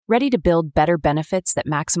Ready to build better benefits that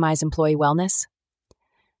maximize employee wellness?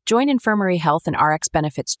 Join Infirmary Health and RX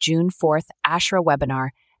Benefits June 4th CHRO webinar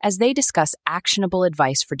as they discuss actionable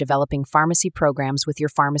advice for developing pharmacy programs with your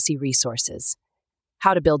pharmacy resources,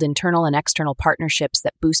 how to build internal and external partnerships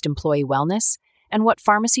that boost employee wellness, and what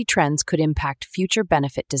pharmacy trends could impact future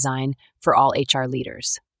benefit design for all HR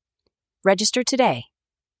leaders. Register today.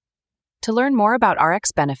 To learn more about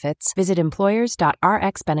RX Benefits, visit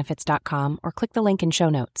employers.rxbenefits.com or click the link in show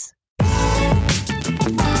notes.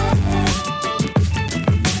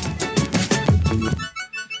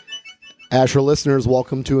 CHRO listeners,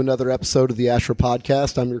 welcome to another episode of the CHRO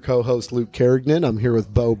podcast. I'm your co-host, Luke Carignan. I'm here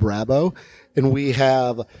with Bo Brabo, and we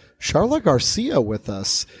have Charla Garcia with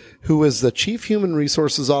us, who is the Chief Human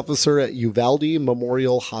Resources Officer at Uvalde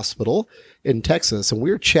Memorial Hospital in Texas. And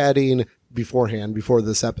we were chatting beforehand, before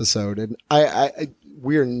this episode, and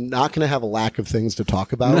we are not going to have a lack of things to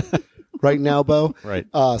talk about right now, Bo. Right.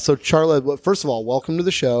 So Charla, first of all, welcome to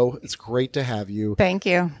the show. It's great to have you. Thank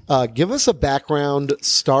you. Give us a background.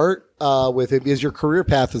 Start with it, because your career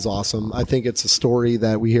path is awesome. I think it's a story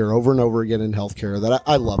that we hear over and over again in healthcare that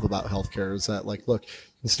I love about healthcare, is that, like, look, you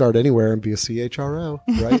can start anywhere and be a CHRO,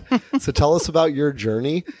 right? So tell us about your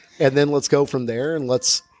journey, and then let's go from there, and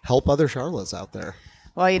let's help other Charlas out there.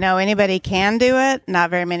 Well, you know, anybody can do it. Not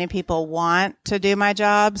very many people want to do my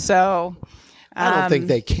job, so I don't think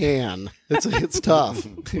they can. It's tough.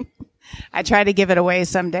 I try to give it away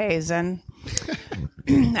some days. And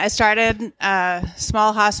I started a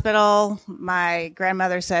small hospital. My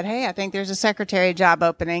grandmother said, "Hey, I think there's a secretary job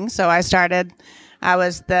opening." So I started.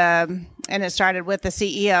 And it started with the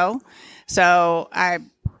CEO. So I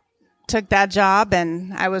took that job,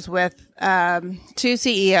 and I was with two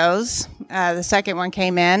CEOs. The second one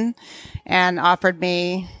came in and offered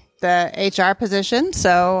me the HR position.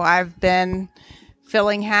 So I've been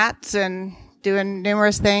filling hats and doing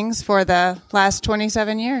numerous things for the last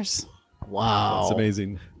 27 years. Wow. That's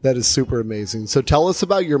amazing. That is super amazing. So tell us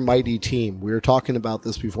about your mighty team. We were talking about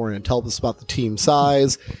this beforehand. Tell us about the team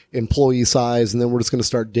size, employee size, and then we're just going to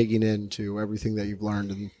start digging into everything that you've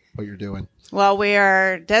learned and what you're doing. Well, we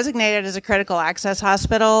are designated as a critical access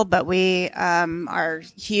hospital, but we are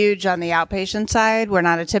huge on the outpatient side. We're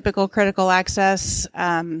not a typical critical access.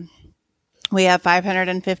 We have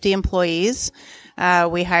 550 employees.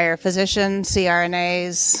 We hire physicians,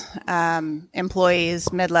 CRNAs,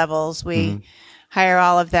 employees, mid-levels. We hire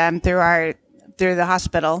all of them through the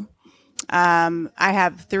hospital. I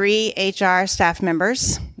have 3 HR staff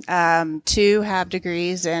members. 2 have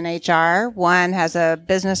degrees in HR. 1 has a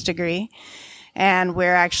business degree. And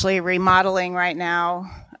we're actually remodeling right now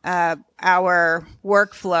our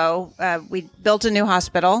workflow. We built a new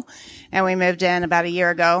hospital, and we moved in about a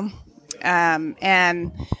year ago.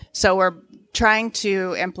 And so we're trying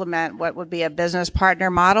to implement what would be a business partner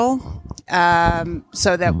model,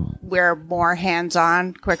 so that we're more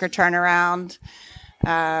hands-on, quicker turnaround,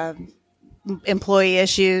 employee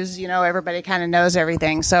issues, everybody kind of knows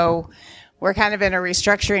everything. So we're kind of in a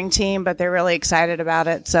restructuring team, but they're really excited about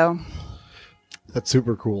it. So that's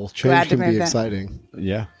super cool. Change can be exciting.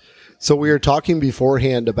 Yeah. So we were talking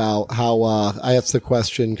beforehand about how I asked the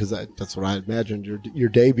question, because that's what I imagined your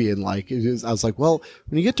day being like. I was like, well,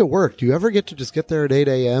 when you get to work, do you ever get to just get there at 8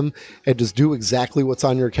 a.m. and just do exactly what's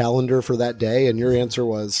on your calendar for that day? And your answer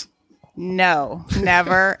was? No,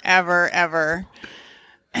 never, ever, ever.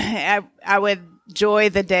 I would enjoy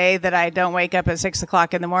the day that I don't wake up at 6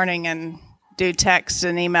 o'clock in the morning and do texts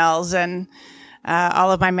and emails, and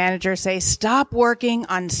all of my managers say, "Stop working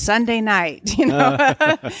on Sunday night,"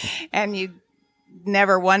 and you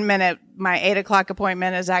never 1 minute. My 8 o'clock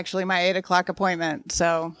appointment is actually my 8 o'clock appointment.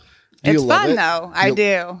 So it's fun, though. I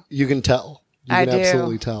do. You can tell. You can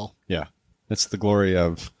absolutely tell. Yeah. It's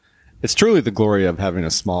truly the glory of having a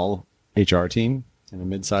small HR team in a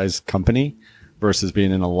mid-sized company versus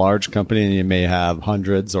being in a large company, and you may have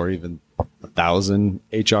hundreds or even 1,000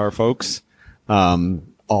 HR folks.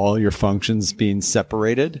 All your functions being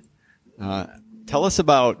separated. Tell us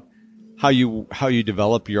about how you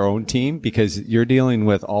develop your own team, because you're dealing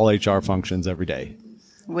with all HR functions every day.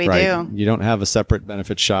 We do. You don't have a separate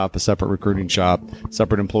benefits shop, a separate recruiting shop,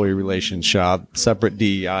 separate employee relations shop, separate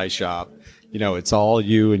DEI shop. It's all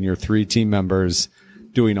you and your 3 team members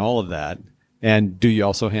doing all of that. And do you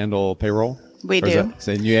also handle payroll? We do. We do.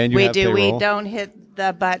 Payroll? We don't hit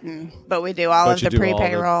the button, but we do all of the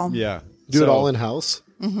pre-payroll. Do it all in-house?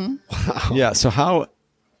 Mm-hmm. Wow. Yeah. So how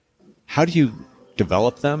do you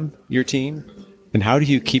develop them, your team, and how do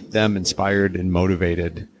you keep them inspired and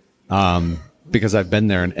motivated? Because I've been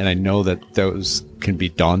there, and I know that those can be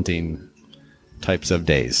daunting types of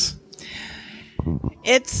days.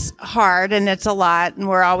 It's hard and it's a lot, and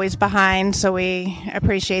we're always behind. So we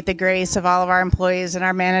appreciate the grace of all of our employees and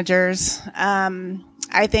our managers.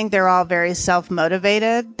 I think they're all very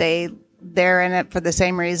self-motivated. They're in it for the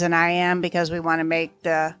same reason I am, because we want to make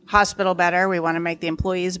the hospital better. We want to make the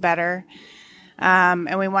employees better.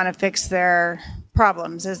 And we want to fix their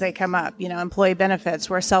problems as they come up. Employee benefits,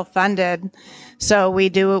 we're self-funded. So we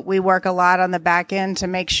work a lot on the back end to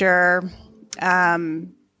make sure,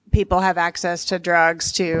 people have access to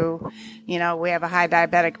drugs we have a high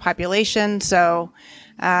diabetic population. So,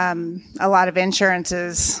 a lot of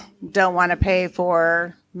insurances don't want to pay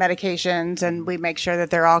for medications, and we make sure that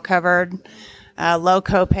they're all covered. Low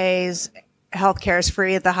copays, healthcare is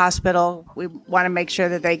free at the hospital. We want to make sure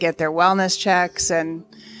that they get their wellness checks. And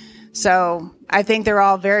so I think they're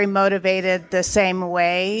all very motivated the same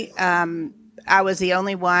way. I was the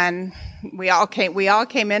only one. We all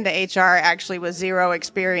came into HR actually with zero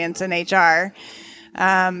experience in HR.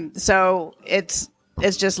 So it's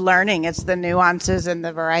just learning. It's the nuances and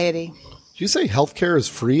the variety. Did you say healthcare is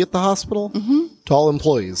free at the hospital to all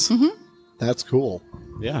employees? Mm-hmm. That's cool.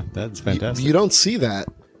 Yeah, that's fantastic. You don't see that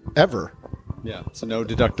ever. Yeah. So no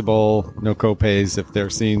deductible, no copays if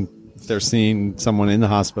they're seeing someone in the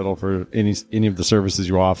hospital for any of the services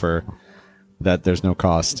you offer. That there's no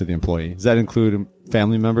cost to the employee. Does that include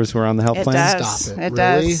family members who are on the health plan? Does. Stop it. It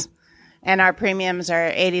Really? Does. And our premiums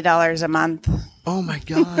are $80 a month. Oh my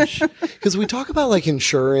gosh. Because we talk about like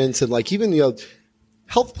insurance and like even,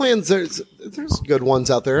 health plans, there's good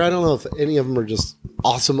ones out there. I don't know if any of them are just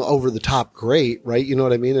awesome, over the top great, right? You know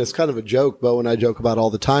what I mean? It's kind of a joke, Bo and I joke about all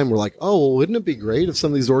the time. We're like, oh, well, wouldn't it be great if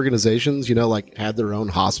some of these organizations, like had their own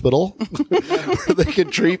hospital where they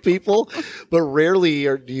could treat people? But rarely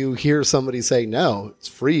do you hear somebody say, no, it's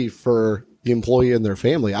free for the employee and their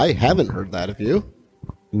family. I haven't heard that of you.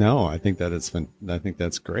 No, I think that's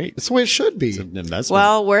great. It's the way it should be. It's an investment.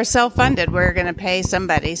 Well, we're self-funded. We're going to pay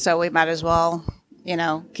somebody, so we might as well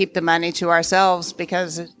keep the money to ourselves,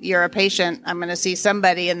 because you're a patient. I'm going to see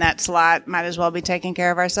somebody in that slot. Might as well be taking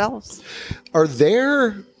care of ourselves. Are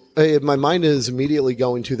there, my mind is immediately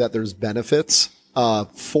going to that there's benefits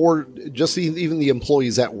for just even the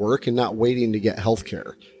employees at work and not waiting to get health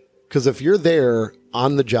care. Because if you're there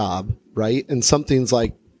on the job, right, and something's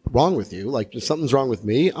like wrong with you, like if something's wrong with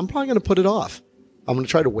me, I'm probably going to put it off. I'm going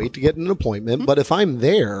to try to wait to get an appointment. Mm-hmm. But if I'm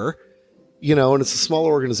there, and it's a small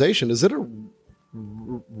organization, is it a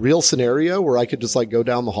real scenario where I could just like go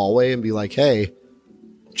down the hallway and be like, hey,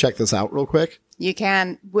 check this out real quick? You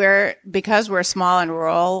can. Because we're small and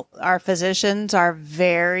rural, our physicians are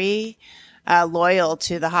very loyal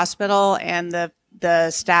to the hospital and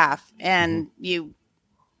the staff. And you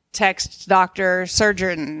text doctor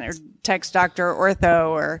surgeon or text doctor ortho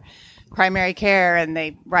or primary care, and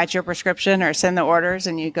they write your prescription or send the orders,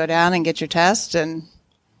 and you go down and get your test. And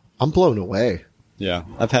I'm blown away. Yeah,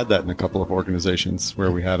 I've had that in a couple of organizations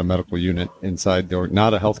where we had a medical unit inside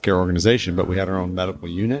not a healthcare organization, but we had our own medical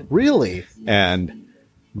unit. Really? And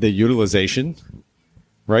the utilization,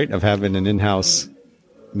 right, of having an in-house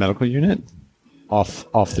medical unit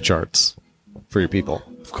off the charts for your people.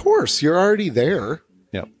 Of course, you're already there.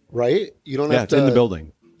 Yep. Right? You don't have to. Yeah, in the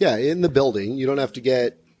building. Yeah, in the building. You don't have to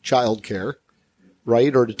get childcare,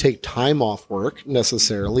 right, or to take time off work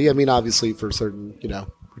necessarily. I mean, obviously for certain,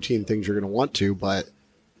 routine things you're going to want to, but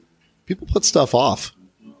people put stuff off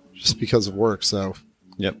just because of work. So,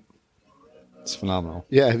 yep, it's phenomenal.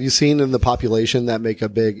 Yeah. Have you seen in the population that make a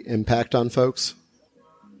big impact on folks?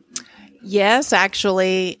 Yes,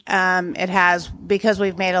 actually, it has, because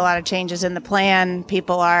we've made a lot of changes in the plan.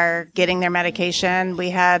 People are getting their medication.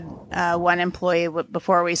 We had one employee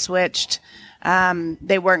before we switched.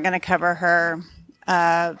 They weren't going to cover her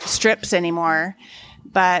strips anymore,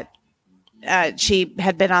 but she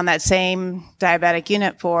had been on that same diabetic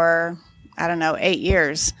unit for, 8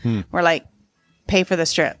 years. We're like, pay for the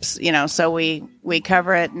strips, so we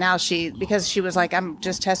cover it. Now because she was like, I'm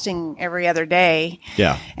just testing every other day.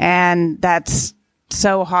 Yeah. And that's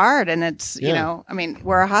so hard. And it's,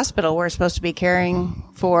 we're a hospital. We're supposed to be caring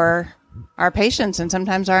for our patients, and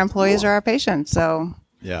sometimes our employees are our patients. So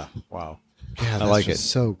yeah. Wow. Yeah, I like it.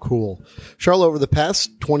 So cool. Charla, over the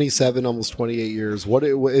past 27, almost 28 years,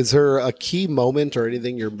 is there a key moment or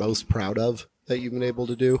anything you're most proud of that you've been able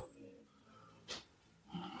to do?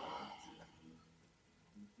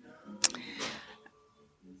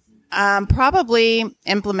 Probably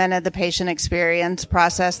implemented the patient experience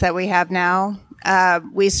process that we have now.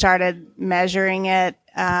 We started measuring it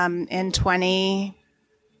in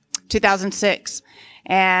 2006,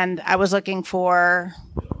 and I was looking for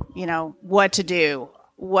what to do,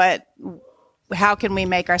 how can we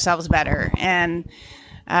make ourselves better? And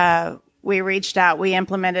we reached out, we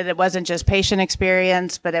implemented, it wasn't just patient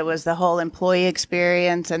experience, but it was the whole employee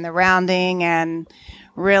experience and the rounding, and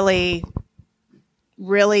really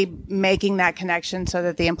making that connection so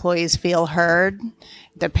that the employees feel heard,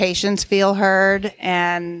 the patients feel heard.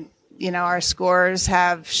 And, our scores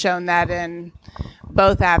have shown that in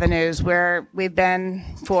both avenues, where we've been,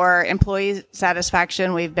 for employee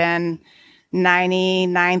satisfaction, we've been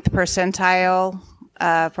 99th percentile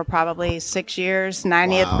for probably 6 years,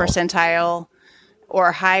 90th percentile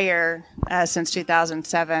or higher since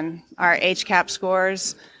 2007. Our HCAP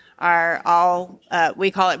scores are all, we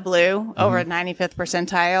call it blue, over 95th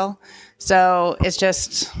percentile. So it's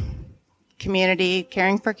just community,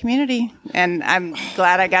 caring for community. And I'm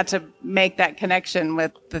glad I got to make that connection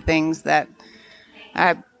with the things that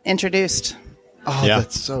I introduced. Oh,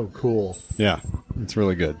 that's so cool. Yeah, it's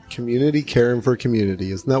really good. Community, caring for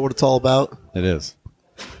community. Isn't that what it's all about? It is.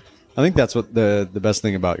 I think that's what the best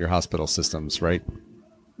thing about your hospital systems, right?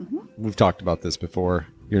 Mm-hmm. We've talked about this before.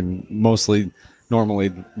 You're normally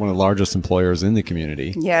one of the largest employers in the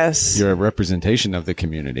community. Yes. You're a representation of the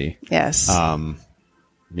community. Yes.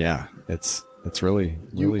 Yeah, it's really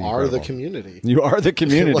you are incredible. the community. You are the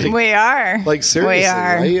community. We are. Like, seriously, we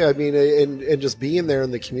are. Right? I mean, and just being there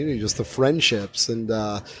in the community, just the friendships, and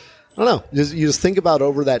I don't know, you just think about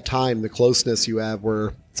over that time, the closeness you have,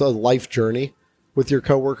 where it's a life journey with your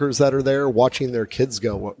coworkers that are there, watching their kids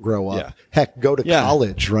grow up. Yeah. Heck, go to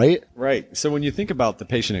college, right? Right. So when you think about the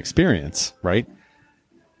patient experience, right,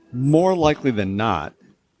 more likely than not,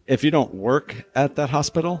 if you don't work at that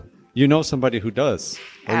hospital, you know somebody who does.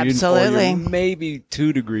 Absolutely. Or you're maybe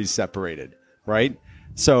 2 degrees separated, right?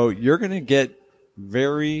 So you're going to get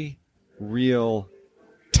very real,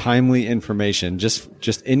 timely information. Just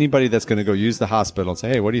anybody that's going to go use the hospital and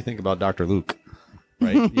say, hey, what do you think about Dr. Luke?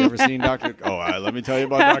 Right? You ever seen Dr. Let me tell you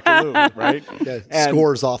about Dr. Luke, right? Yeah,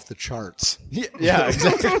 scores off the charts. Yeah,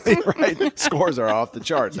 exactly. Right. Scores are off the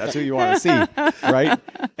charts. That's who you want to see, right?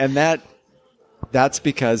 And that's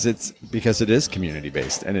because it is community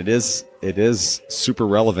based, and it is super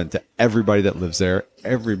relevant to everybody that lives there.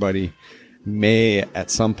 Everybody may at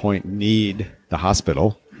some point need the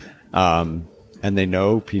hospital, and they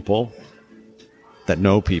know people that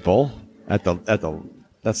know people at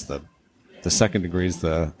the second degree is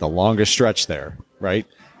the longest stretch there, right?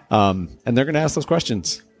 And they're going to ask those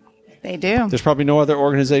questions. They do. There's probably no other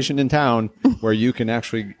organization in town where you can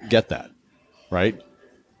actually get that, right?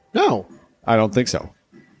 No, I don't think so.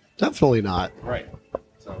 definitely not. Right.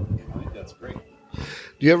 So I think that's great.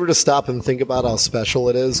 Do you ever just stop and think about how special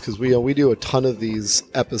it is? Because we do a ton of these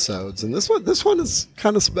episodes, and this one is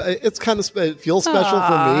kind of it feels special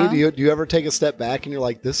for me. Do you ever take a step back and you're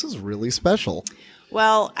like, this is really special?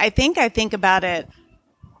 Well, I think about it.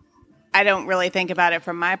 I don't really think about it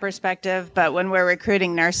from my perspective, but when we're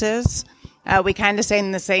recruiting nurses, we kind of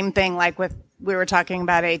say the same thing, like we were talking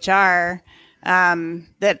about HR,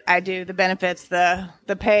 that I do the benefits, the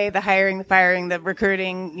pay, the hiring, the firing, the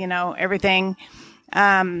recruiting, everything.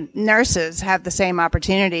 Nurses have the same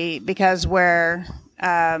opportunity because we're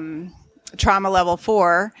trauma level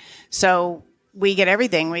 4, so we get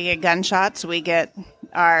everything. We get gunshots, we get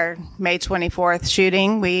our May 24th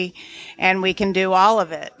shooting, we can do all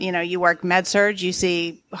of it. You work med surg, you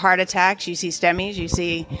see heart attacks, you see STEMIs, you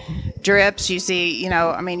see drips, you see,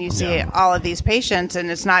 you see all of these patients, and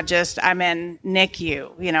it's not just I'm in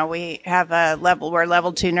NICU. We have we're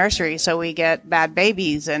level 2 nursery, so we get bad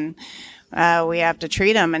babies, and we have to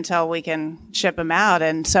treat them until we can ship them out.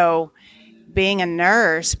 And so being a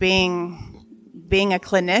nurse, being a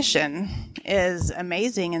clinician is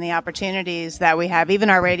amazing, and the opportunities that we have. Even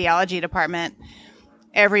our radiology department,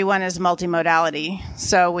 everyone is multimodality.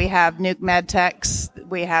 So we have nuke med techs,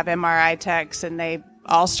 we have MRI techs, and they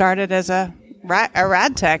all started as a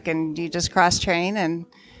rad tech, and you just cross-train and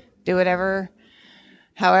do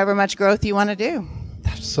however much growth you want to do.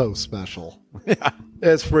 That's so special. Yeah.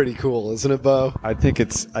 It's pretty cool, isn't it, Bo? I think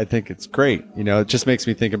it's great. It just makes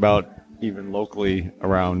me think about even locally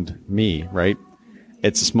around me, right?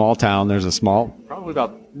 It's a small town. There's a probably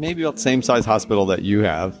about the same size hospital that you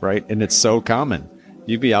have, right? And it's so common.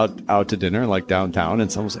 You'd be out to dinner like downtown,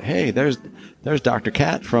 and someone will say, "Hey, there's Dr.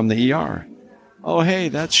 Kat from the ER." Oh, hey,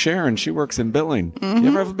 that's Sharon. She works in billing. Mm-hmm. You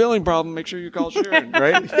ever have a billing problem, make sure you call Sharon,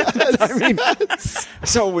 right? Yes.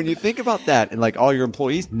 So when you think about that, and like all your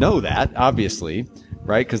employees know that, obviously,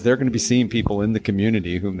 right? Because they're going to be seeing people in the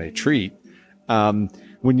community whom they treat.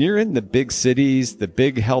 When you're in the big cities, the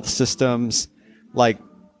big health systems, like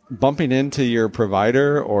bumping into your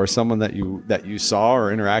provider or someone that you saw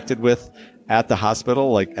or interacted with at the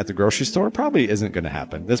hospital, like at the grocery store, probably isn't going to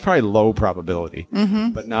happen. There's probably low probability,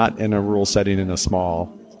 but not in a rural setting in a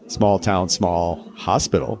small small town, small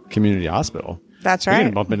hospital, community hospital. That's You're right.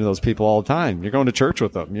 going to bump into those people all the time. You're going to church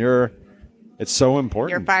with them. It's so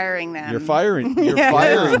important. You're firing them. You're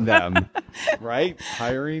firing them, right?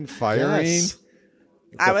 Firing.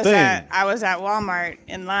 I was at Walmart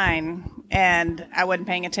in line, and I wasn't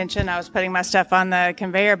paying attention. I was putting my stuff on the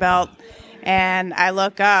conveyor belt, and I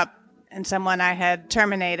look up, and someone I had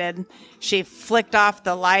terminated, she flicked off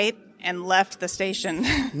the light and left the station.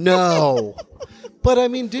 No. But I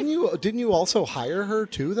mean, didn't you also hire her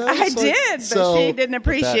too? Though I did, but she didn't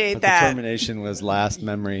appreciate that. The termination was last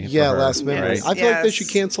memory. Yeah, for her, last memory. right? I feel like they should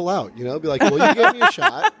cancel out. Be like, well, you gave me a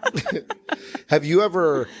shot. Have you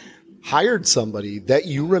ever hired somebody that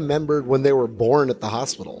you remembered when they were born at the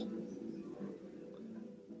hospital?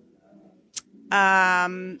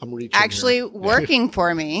 I'm reaching actually here. working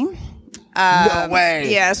for me. No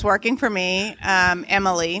way. Yes, working for me.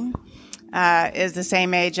 Emily is the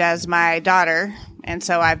same age as my daughter, and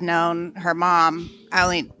so I've known her mom.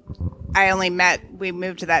 I only we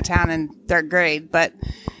moved to that town in 3rd grade, but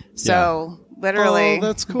literally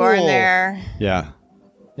that's cool. born there. Yeah,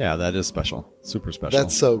 that is special. Super special.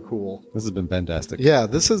 That's so cool. This has been fantastic. Yeah,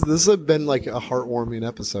 this has been like a heartwarming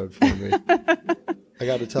episode for me. I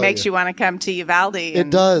got to tell Makes you want to come to Uvalde. It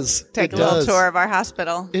does. Take a little tour of our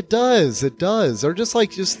hospital. It does. Or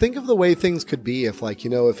just think of the way things could be if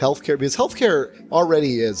if healthcare, because healthcare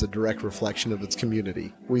already is a direct reflection of its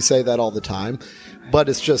community. We say that all the time, but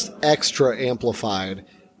it's just extra amplified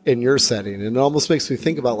in your setting. And it almost makes me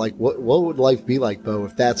think about what would life be like, Bo,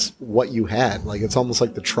 if that's what you had? Like, it's almost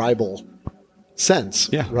like the tribal sense,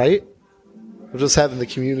 right? We're just having the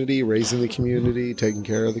community, raising the community, taking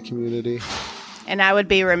care of the community. And I would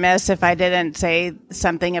be remiss if I didn't say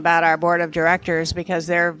something about our board of directors, because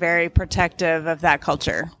they're very protective of that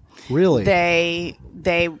culture. Really?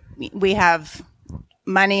 We have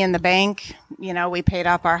money in the bank. We paid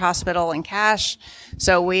off our hospital in cash.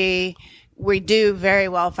 So we do very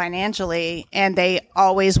well financially, and they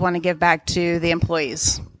always want to give back to the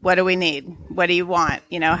employees. What do we need? What do you want?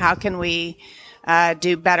 How can we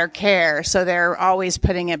do better care? So they're always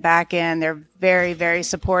putting it back in. They're very, very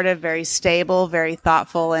supportive, very stable, very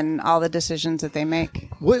thoughtful in all the decisions that they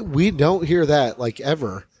make. We don't hear that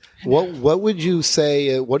ever. What would you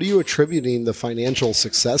say? What are you attributing the financial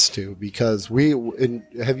success to? Because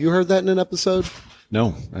have you heard that in an episode?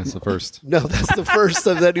 No, that's the first. No, that's the first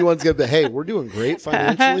of anyone's going to be, hey, we're doing great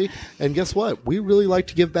financially. And guess what? We really like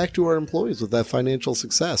to give back to our employees with that financial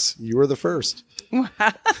success. You were the first.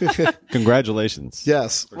 Congratulations.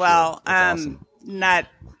 Yes. Well, awesome. Not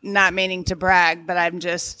meaning to brag, but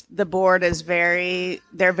the board is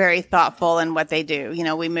they're very thoughtful in what they do.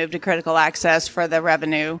 We moved to critical access for the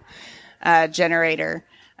revenue generator.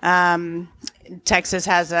 Texas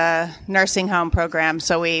has a nursing home program,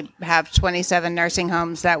 so we have 27 nursing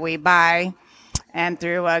homes that we buy, and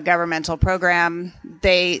through a governmental program,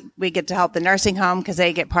 we get to help the nursing home because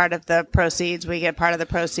they get part of the proceeds, we get part of the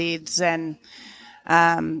proceeds, and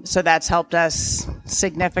so that's helped us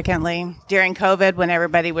significantly. During COVID, when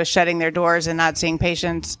everybody was shutting their doors and not seeing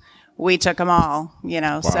patients, we took them all,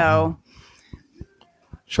 Wow. So.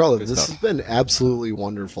 Charla, this has been absolutely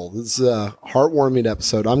wonderful. This is a heartwarming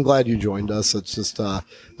episode. I'm glad you joined us. It's just,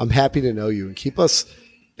 I'm happy to know you and keep us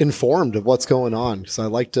informed of what's going on. Because I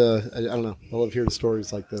like to, I don't know, I love hearing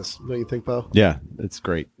stories like this. Don't you think, Bo? Yeah, it's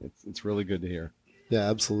great. It's really good to hear. Yeah,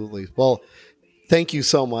 absolutely. Well, thank you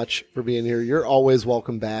so much for being here. You're always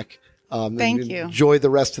welcome back. Thank you. Enjoy the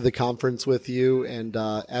rest of the conference with you. And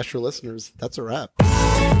ASHRA listeners, that's a wrap.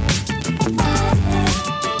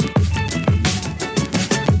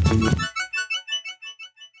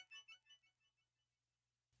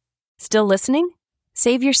 Still listening?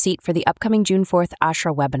 Save your seat for the upcoming June 4th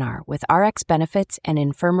ASHRA webinar with RX benefits and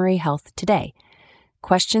infirmary health today.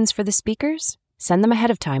 Questions for the speakers? Send them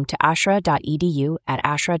ahead of time to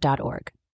ashra.edu@ashra.org.